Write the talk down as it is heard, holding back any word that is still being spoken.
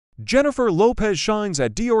Jennifer Lopez shines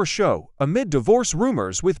at Dior show amid divorce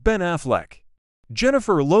rumors with Ben Affleck.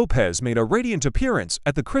 Jennifer Lopez made a radiant appearance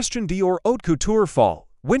at the Christian Dior Haute Couture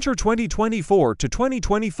Fall/Winter 2024 to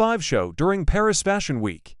 2025 show during Paris Fashion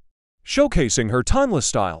Week, showcasing her timeless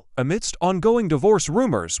style amidst ongoing divorce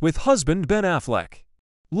rumors with husband Ben Affleck.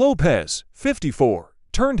 Lopez, 54,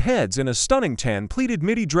 turned heads in a stunning tan pleated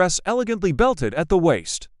midi dress elegantly belted at the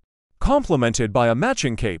waist, complemented by a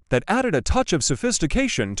matching cape that added a touch of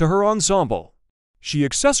sophistication to her ensemble. She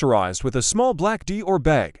accessorized with a small black Dior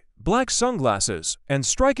bag, black sunglasses, and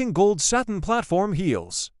striking gold satin platform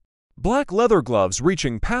heels. Black leather gloves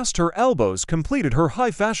reaching past her elbows completed her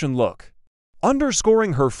high-fashion look,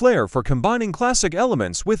 underscoring her flair for combining classic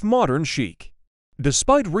elements with modern chic.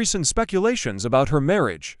 Despite recent speculations about her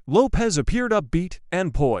marriage, Lopez appeared upbeat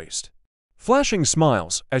and poised, flashing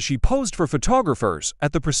smiles as she posed for photographers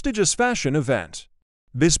at the prestigious fashion event.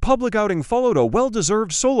 This public outing followed a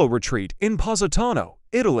well-deserved solo retreat in Positano,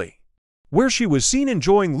 Italy, where she was seen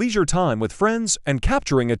enjoying leisure time with friends and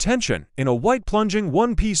capturing attention in a white plunging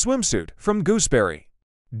one-piece swimsuit from Gooseberry.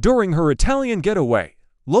 During her Italian getaway,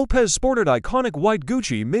 Lopez sported iconic white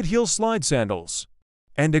Gucci mid-heel slide sandals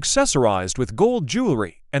and accessorized with gold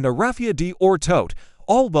jewelry and a raffia Dior tote,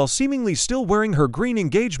 all while seemingly still wearing her green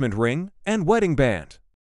engagement ring and wedding band.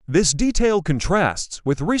 This detail contrasts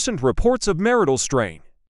with recent reports of marital strain,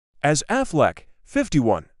 as Affleck,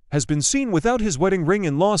 51, has been seen without his wedding ring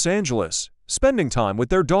in Los Angeles, spending time with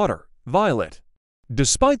their daughter, Violet.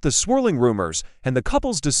 Despite the swirling rumors and the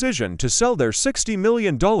couple's decision to sell their $60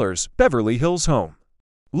 million Beverly Hills home,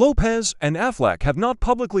 Lopez and Affleck have not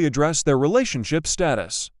publicly addressed their relationship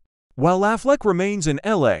status. While Affleck remains in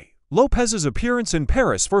LA, Lopez's appearance in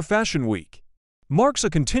Paris for Fashion Week marks a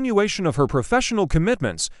continuation of her professional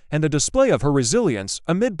commitments and a display of her resilience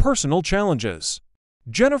amid personal challenges.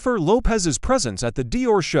 Jennifer Lopez's presence at the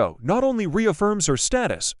Dior show not only reaffirms her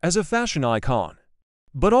status as a fashion icon,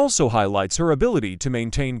 but also highlights her ability to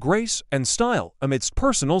maintain grace and style amidst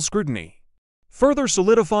personal scrutiny, further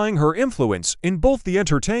solidifying her influence in both the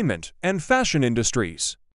entertainment and fashion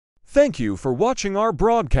industries. Thank you for watching our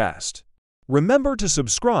broadcast. Remember to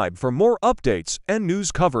subscribe for more updates and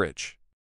news coverage.